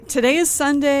Today is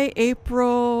Sunday,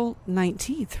 April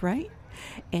 19th, right?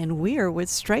 And we are with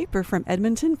Striper from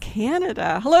Edmonton,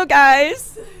 Canada. Hello,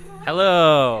 guys.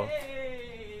 Hello.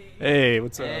 Hey,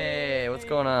 what's up? Hey, what's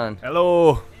going on?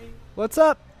 Hello. What's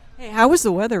up? Hey, how was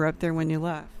the weather up there when you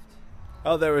left?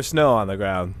 Oh, there was snow on the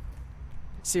ground.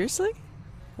 Seriously?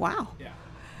 Wow. Yeah.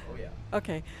 Oh, yeah.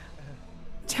 Okay.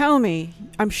 Tell me,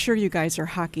 I'm sure you guys are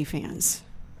hockey fans.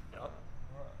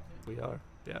 We are,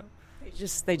 yeah.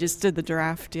 They just did the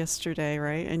draft yesterday,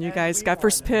 right? And you guys got won.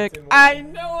 first pick. I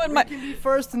know. And We can be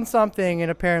first in something, and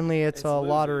apparently it's a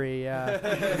lottery.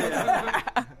 Yeah.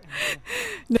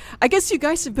 I guess you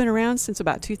guys have been around since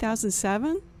about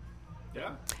 2007.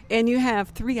 Yeah. And you have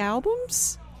 3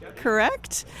 albums,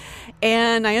 correct?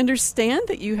 And I understand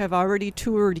that you have already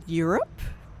toured Europe.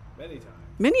 Many times.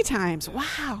 Many times.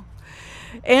 Wow.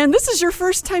 And this is your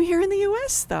first time here in the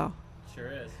U.S., though.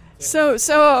 Sure is.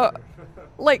 So,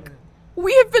 like,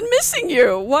 we have been missing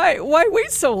you. Why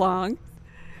wait so long?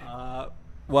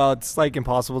 Well, it's like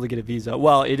impossible to get a visa.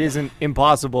 Well, it isn't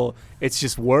impossible. It's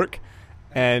just work.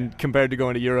 And compared to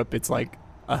going to Europe, it's like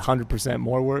 100%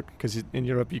 more work because in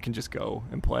Europe you can just go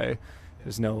and play.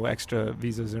 There's no extra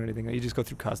visas or anything. You just go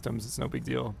through customs. It's no big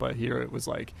deal. But here it was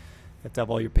like you have to have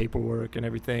all your paperwork and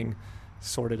everything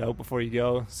sorted out before you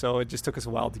go. So it just took us a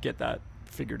while to get that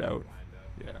figured out.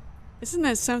 Yeah. Isn't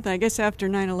that something? I guess after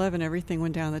 9/11, everything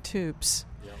went down the tubes.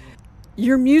 Yep.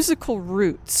 Your musical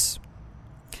roots.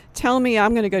 Tell me,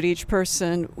 I'm going to go to each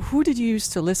person. Who did you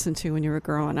used to listen to when you were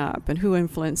growing up, and who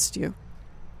influenced you?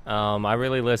 I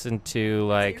really listened to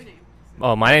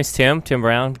my name's Tim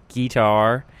Brown,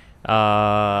 guitar.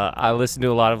 I listened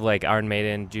to a lot of like Iron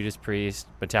Maiden, Judas Priest,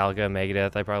 Metallica,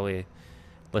 Megadeth. I probably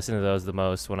listened to those the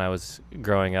most when I was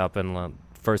growing up and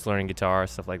first learning guitar,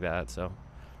 stuff like that. So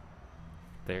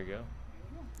there you go.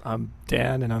 I'm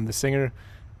Dan, and I'm the singer.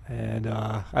 And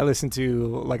I listened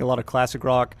to like a lot of classic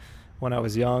rock when I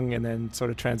was young, and then sort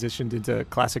of transitioned into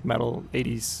classic metal,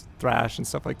 80s thrash and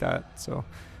stuff like that. So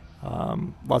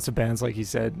lots of bands, like he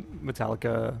said,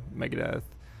 Metallica, Megadeth.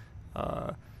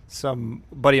 Some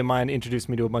buddy of mine introduced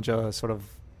me to a bunch of sort of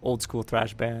old school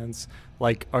thrash bands,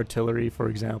 like Artillery, for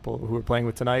example, who we're playing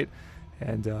with tonight.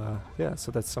 And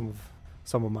so that's some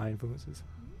of my influences.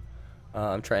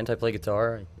 I'm Trent. I play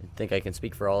guitar. I think I can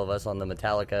speak for all of us on the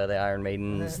Metallica, the Iron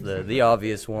Maidens, the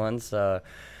obvious ones.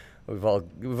 We've all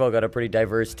got a pretty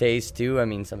diverse taste too. I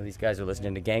mean, some of these guys are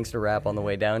listening to gangster rap on the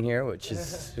way down here, which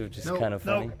is kind of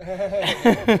funny.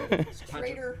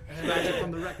 Traitor.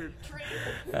 From the record.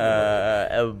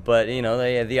 But you know,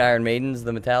 they have the Iron Maidens,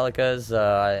 the Metallicas.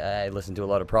 I listened to a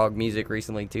lot of prog music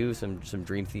recently too. Some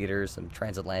Dream Theater, some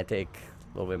Transatlantic,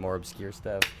 a little bit more obscure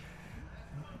stuff.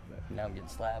 Now I'm getting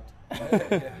slapped.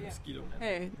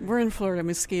 Hey, we're in Florida.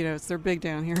 Mosquitoes. They're big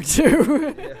down here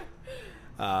too.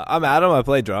 I'm Adam. I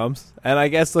play drums, and I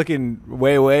guess looking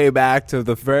way back to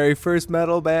the very first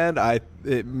metal band,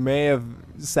 it may have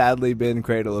sadly been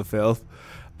Cradle of Filth,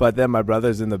 but then my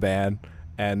brother's in the band,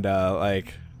 and I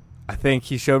think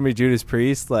he showed me Judas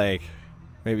Priest like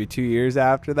maybe 2 years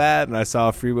after that, and I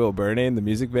saw Free Will Burning, the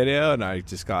music video, and I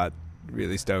just got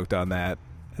really stoked on that,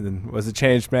 and then was a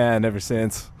changed man ever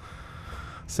since.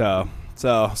 So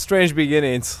strange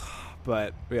beginnings,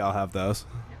 but we all have those.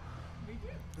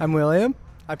 I'm William.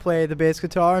 I play the bass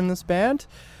guitar in this band.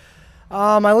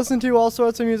 I listened to all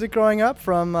sorts of music growing up,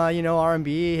 from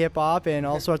R&B, hip hop, and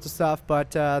all sorts of stuff.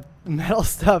 But metal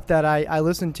stuff that I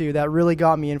listened to that really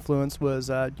got me influenced was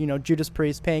Judas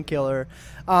Priest, Painkiller,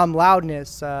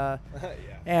 Loudness,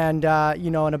 and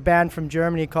in a band from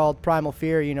Germany called Primal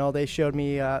Fear. They showed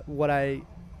me what I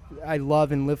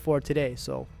love and live for today.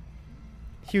 So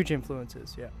huge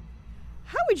influences. Yeah.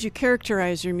 How would you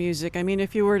characterize your music? I mean,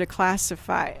 if you were to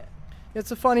classify it. It's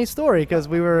a funny story because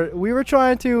we were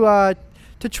trying to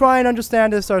try and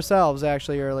understand this ourselves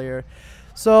actually earlier.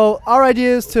 So our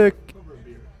idea is to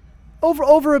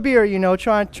over a beer,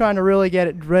 trying to really get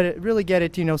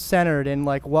it centered in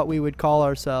like what we would call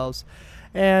ourselves.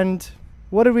 And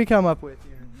what did we come up with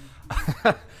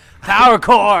here?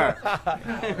 Powercore.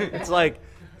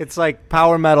 it's like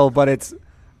power metal, but it's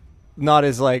not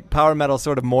as like power metal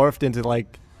sort of morphed into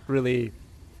like really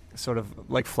sort of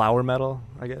like flower metal,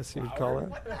 I guess you would call it.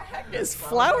 What the heck is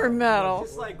flower metal?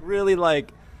 It's like really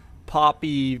like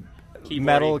poppy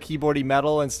metal, keyboardy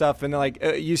metal and stuff. And like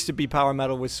it used to be power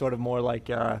metal was sort of more like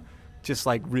just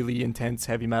like really intense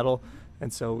heavy metal.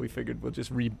 And so we figured we'll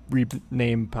just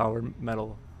rename power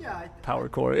metal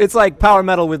Powercore. It's like power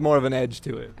metal with more of an edge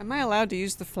to it. Am I allowed to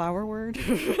use the flower word?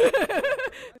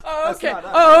 Oh, okay.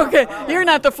 Okay. You're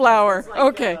not the flower.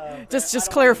 Okay.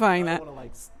 Just clarifying that. I don't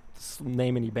want to like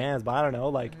name any bands, but I don't know.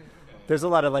 Like there's a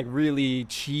lot of like really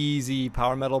cheesy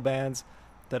power metal bands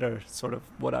that are sort of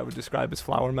what I would describe as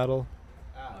flower metal.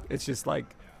 It's just like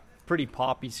pretty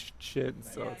poppy shit.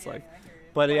 So it's like,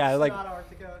 but yeah, like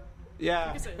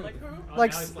yeah,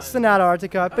 like Sonata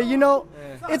Arctica. But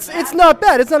it's not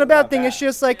bad. It's not a bad thing. It's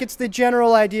just like it's the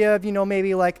general idea of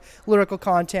maybe like lyrical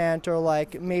content or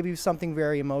like maybe something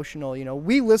very emotional.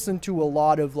 We listen to a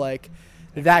lot of like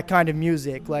that kind of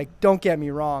music. Like, don't get me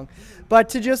wrong, but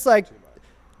to just like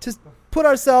to put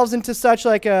ourselves into such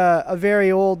like a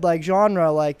very old like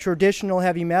genre like traditional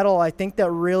heavy metal, I think that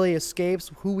really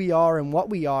escapes who we are and what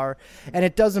we are, and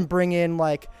it doesn't bring in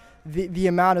like the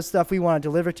amount of stuff we want to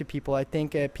deliver to people. I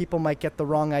think people might get the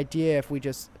wrong idea if we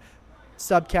just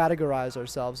subcategorize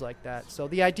ourselves like that. So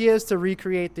the idea is to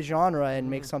recreate the genre and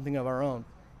make something of our own.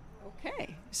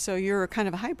 Okay, so you're kind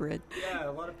of a hybrid. Yeah,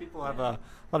 a lot of people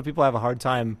have a hard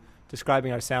time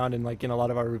describing our sound, and like in a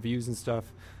lot of our reviews and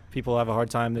stuff, people have a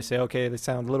hard time. They say, okay, they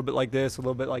sound a little bit like this, a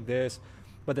little bit like this,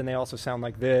 but then they also sound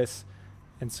like this,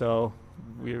 and so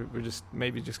we're just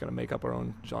maybe just gonna make up our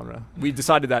own genre. We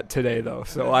decided that today though,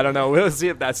 so I don't know. We'll see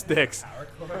if that sticks.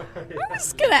 I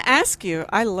was gonna ask you.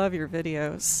 I love your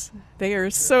videos. They are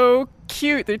so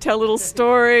cute. They tell little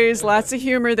stories, lots of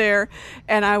humor there.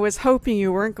 And I was hoping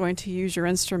you weren't going to use your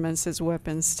instruments as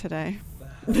weapons today,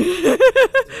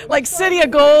 like City of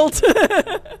Gold.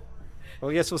 Well,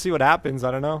 I guess we'll see what happens.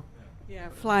 I don't know. Yeah,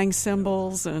 flying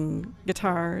cymbals and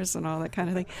guitars and all that kind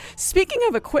of thing. Speaking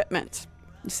of equipment.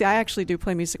 You see, I actually do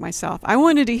play music myself. I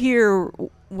wanted to hear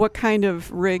what kind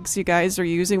of rigs you guys are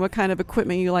using, what kind of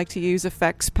equipment you like to use,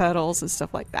 effects, pedals, and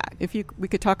stuff like that. We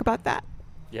could talk about that.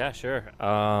 Yeah, sure.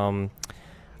 I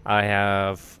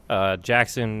have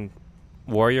Jackson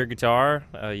Warrior guitar,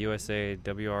 USA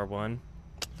WR1,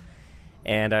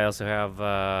 and I also have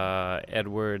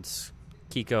Edwards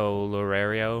Kiko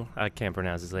Lorerio. I can't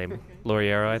pronounce his name.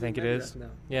 Loreiro, I think it is.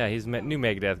 Yeah, he's new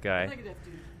Megadeth guy.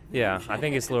 Yeah, I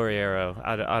think it's Loreiro.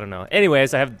 I don't know.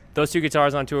 Anyways, I have those two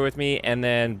guitars on tour with me, and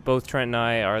then both Trent and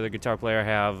I, our other guitar player,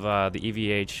 have the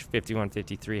EVH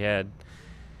 5153 head.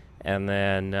 And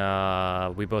then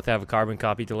we both have a carbon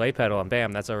copy delay pedal, and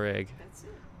bam, that's our rig. That's it.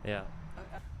 Yeah.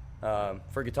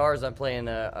 For guitars, I'm playing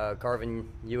a Carvin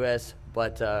US,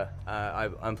 but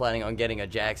I'm planning on getting a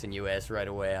Jackson US right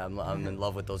away. I'm in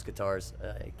love with those guitars.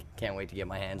 I can't wait to get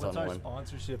my hands on one. Once our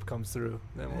sponsorship comes through,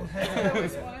 then we'll.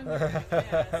 It's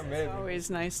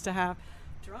always nice to have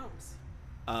drums.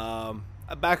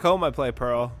 Back home, I play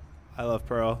Pearl. I love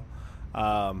Pearl.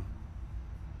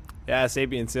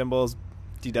 Sapien cymbals,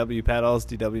 DW pedals,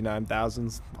 DW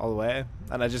 9000s all the way.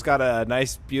 And I just got a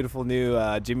nice, beautiful new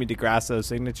Jimmy DeGrasso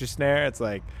signature snare. It's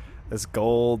like this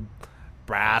gold,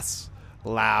 brass,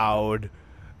 loud,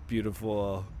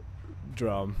 beautiful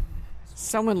drum.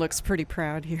 Someone looks pretty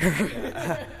proud here.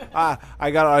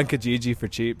 I got it on Kijiji for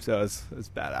cheap, so it's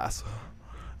badass.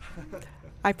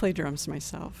 I play drums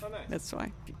myself. Oh, nice. That's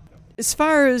why. As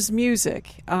far as music,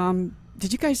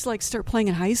 did you guys like start playing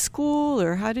in high school,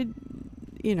 or how did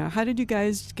you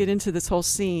guys get into this whole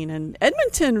scene? And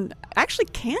Edmonton, actually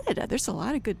Canada, there's a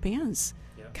lot of good bands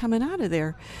coming out of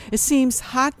there. It seems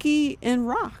hockey and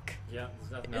rock. Yeah,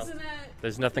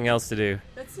 there's nothing else to do.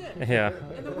 That's it. Yeah.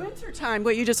 In the winter time,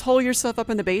 you just hole yourself up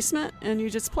in the basement and you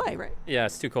just play, right? Yeah,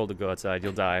 it's too cold to go outside.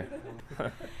 You'll die.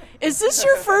 Is this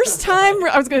your first time?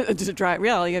 I was going to drive.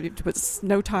 Yeah, you have to put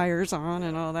snow tires on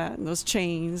and all that, and those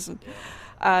chains.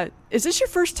 Is this your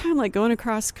first time going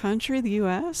across country, the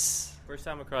U.S.? First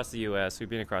time across the U.S. We've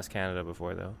been across Canada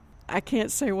before, though. I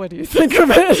can't say what do you think of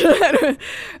it.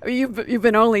 You've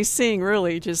been only seeing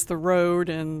really just the road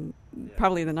and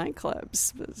probably the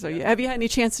nightclubs. So have you had any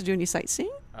chance to do any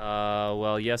sightseeing?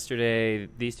 Well, yesterday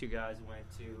these two guys went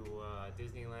to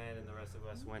Disneyland, and the rest of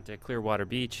us went to Clearwater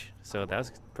Beach. So that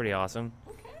was pretty awesome.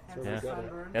 Okay.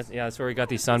 That's where we got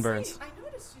these sunburns. I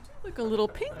noticed you do look a little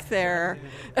pink there.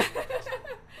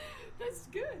 That's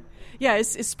good. Yeah,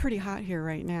 it's pretty hot here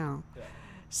right now.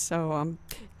 So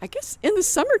I guess in the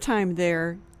summertime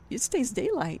there, it stays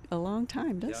daylight a long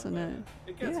time, doesn't it?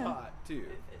 It gets hot, too.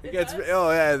 In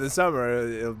the summer,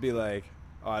 it'll be like,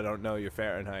 I don't know your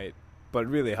Fahrenheit, but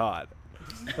really hot.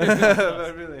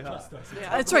 But really hot. Yeah,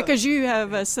 that's right, because you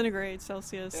have centigrade,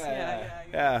 Celsius.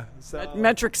 Yeah. So,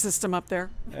 metric system up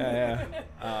there. Yeah.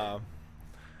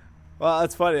 Well,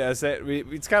 it's funny. I say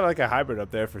it's kind of like a hybrid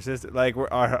up there for system. Like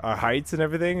our heights and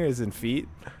everything is in feet,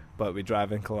 but we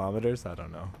drive in kilometers. I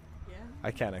don't know. Yeah.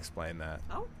 I can't explain that.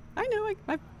 Oh, I know.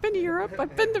 I've been to Europe.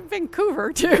 I've been to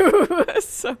Vancouver too.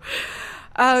 So,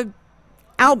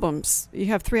 albums. You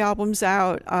have 3 albums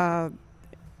out.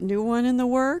 New one in the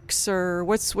works, or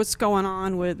what's going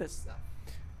on with this stuff?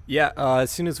 Yeah. As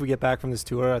soon as we get back from this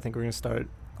tour, I think we're gonna start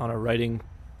on our writing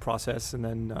process, and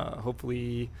then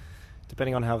hopefully,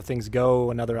 depending on how things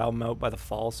go, another album out by the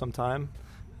fall sometime.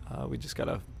 We just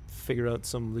gotta figure out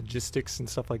some logistics and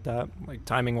stuff like that, like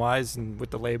timing wise and with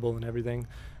the label and everything.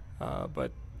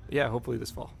 But yeah, hopefully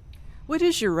this fall. What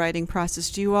is your writing process?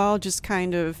 Do you all just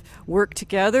kind of work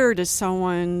together, or does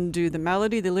someone do the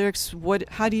melody, the lyrics?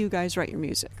 How do you guys write your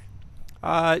music?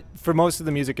 For most of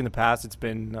the music in the past, it's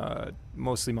been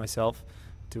mostly myself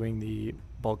doing the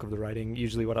bulk of the writing.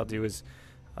 Usually what I'll do is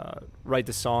write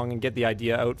the song and get the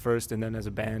idea out first, and then as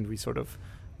a band we sort of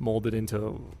mold it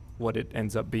into what it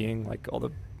ends up being. Like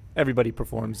everybody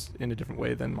performs in a different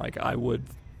way than like I would,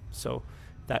 so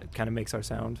that kind of makes our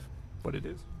sound what it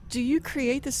is. Do you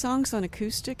create the songs on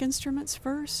acoustic instruments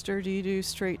first, or do you do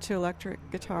straight to electric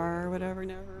guitar or whatever?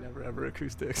 Never ever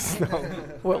acoustics.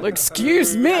 No. Well,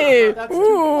 excuse me.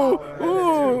 Too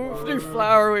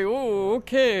flowery. Ooh,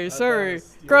 okay, sorry.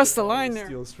 Cross the line there.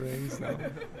 Steel strings. No.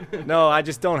 No, I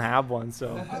just don't have one,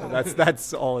 so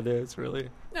that's all it is, really.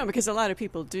 No, because a lot of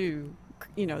people do.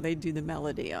 They do the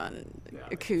melody on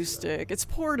acoustic. It's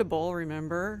portable.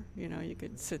 Remember, you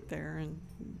could sit there and.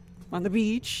 On the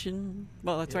beach, and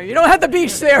well, that's right. You don't have the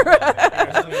beach there.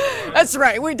 That's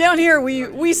right. We down here.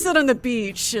 We sit on the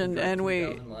beach and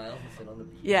we.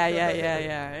 Yeah.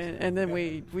 And then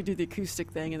we do the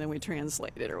acoustic thing, and then we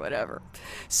translate it or whatever.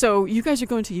 So you guys are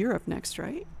going to Europe next,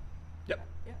 right? Yep.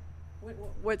 Yeah.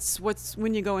 What's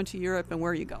when you go into Europe, and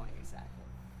where are you going exactly?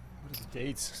 What is the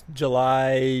dates?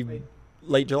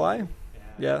 Late July.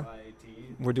 Yeah.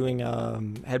 We're doing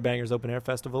Headbangers Open Air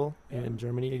Festival in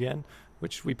Germany again,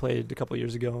 which we played a couple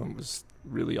years ago and was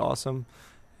really awesome.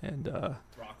 And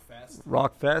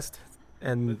Rockfest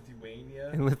and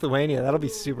Lithuania. That'll be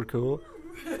super cool.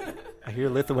 I hear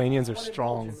Lithuanians are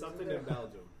strong. Something in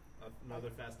Belgium. Another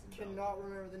fest in Belgium. Cannot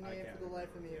remember the name for the life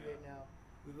of me right now.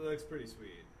 It looks pretty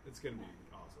sweet. It's going to be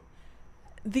awesome.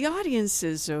 The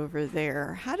audiences over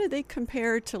there, how do they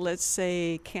compare to, let's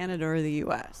say, Canada or the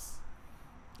U.S.?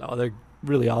 Oh, they're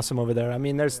really awesome over there. I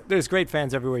mean, there's great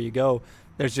fans everywhere you go.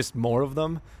 There's just more of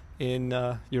them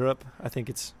in Europe. I think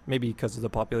it's maybe because of the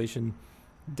population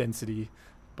density,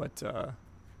 but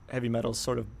heavy metal's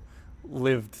sort of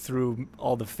lived through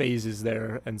all the phases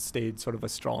there and stayed sort of a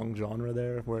strong genre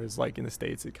there, whereas like in the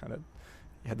States it kind of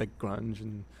had the grunge,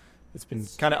 and it's been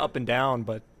kind of up and down,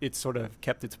 but it's sort of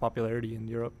kept its popularity in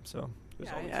Europe. So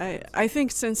I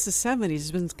think since the 70s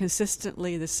it's been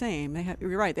consistently the same.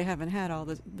 You're right, they haven't had all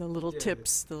the little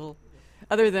tips,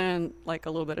 other than like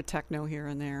a little bit of techno here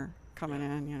and there coming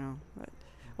in, but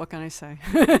what can I say?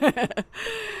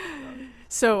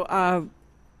 So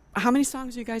how many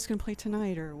songs are you guys going to play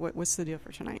tonight, or what's the deal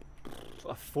for tonight?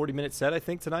 A 40-minute set, I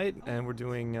think, tonight, and we're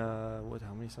doing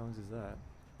how many songs is that?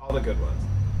 All the good ones.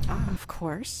 Of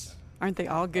course. Aren't they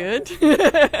all good?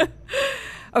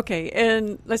 Okay,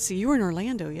 and let's see, you were in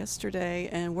Orlando yesterday,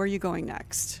 and where are you going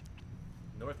next?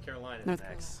 North Carolina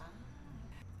next.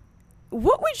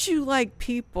 What would you like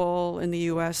people in the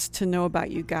U.S. to know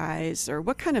about you guys, or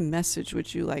what kind of message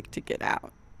would you like to get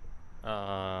out?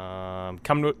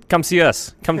 Come see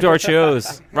us. Come to our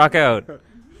shows. Rock out.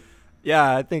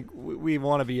 Yeah, I think we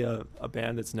want to be a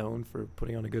band that's known for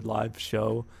putting on a good live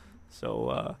show.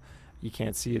 So you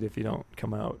can't see it if you don't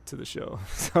come out to the show.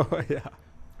 So, yeah.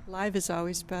 Live is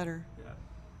always better. Yeah.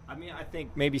 I mean, I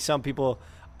think maybe some people,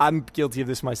 I'm guilty of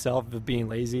this myself, of being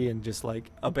lazy and just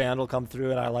like a band will come through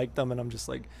and I like them and I'm just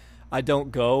like, I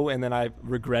don't go, and then I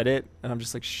regret it and I'm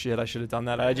just like, shit, I should have done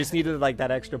that. I just needed like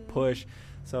that extra push.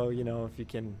 So, if you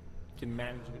can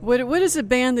manage it. What is a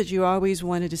band that you always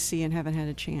wanted to see and haven't had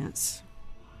a chance?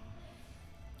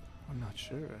 I'm not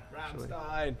sure.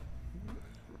 Rammstein.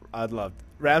 I'd love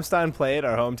Rammstein played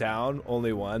our hometown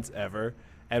only once ever,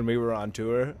 and we were on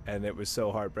tour, and it was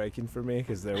so heartbreaking for me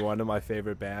because they're one of my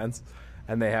favorite bands,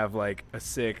 and they have like a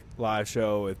sick live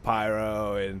show with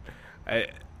pyro, and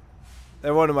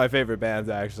they're one of my favorite bands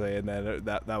actually. And then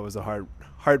that was a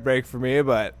heartbreak for me,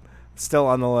 but it's still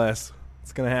on the list.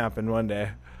 It's gonna happen one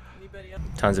day.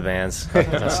 Tons of bands.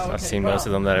 I've seen most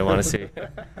of them that I want to see.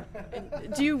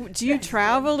 Do you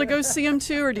travel to go see them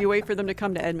too, or do you wait for them to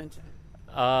come to Edmonton?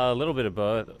 A little bit of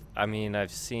both. I mean,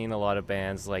 I've seen a lot of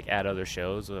bands like at other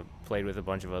shows. I've played with a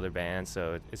bunch of other bands,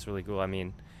 so it's really cool. I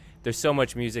mean, there's so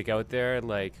much music out there.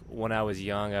 Like when I was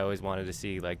young, I always wanted to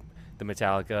see like the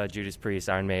Metallica, Judas Priest,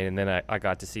 Iron Maiden, and then I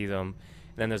got to see them.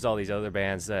 And then there's all these other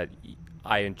bands that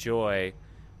I enjoy,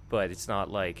 but it's not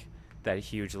like that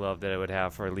huge love that I would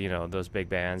have for those big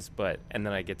bands. And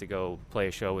then I get to go play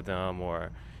a show with them, or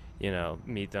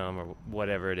meet them or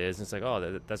whatever it is. And it's like,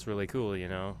 oh, that's really cool, You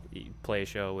play a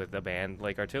show with a band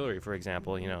like Artillery, for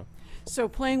example, So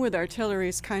playing with Artillery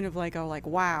is kind of like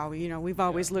wow, we've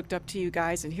always looked up to you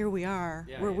guys, and here we are.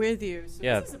 We're with you. So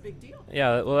this is a big deal.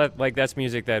 Yeah, well, that's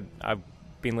music that I've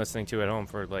been listening to at home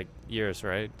for like years,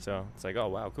 right? So it's like, oh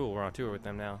wow, cool, we're on tour with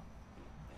them now.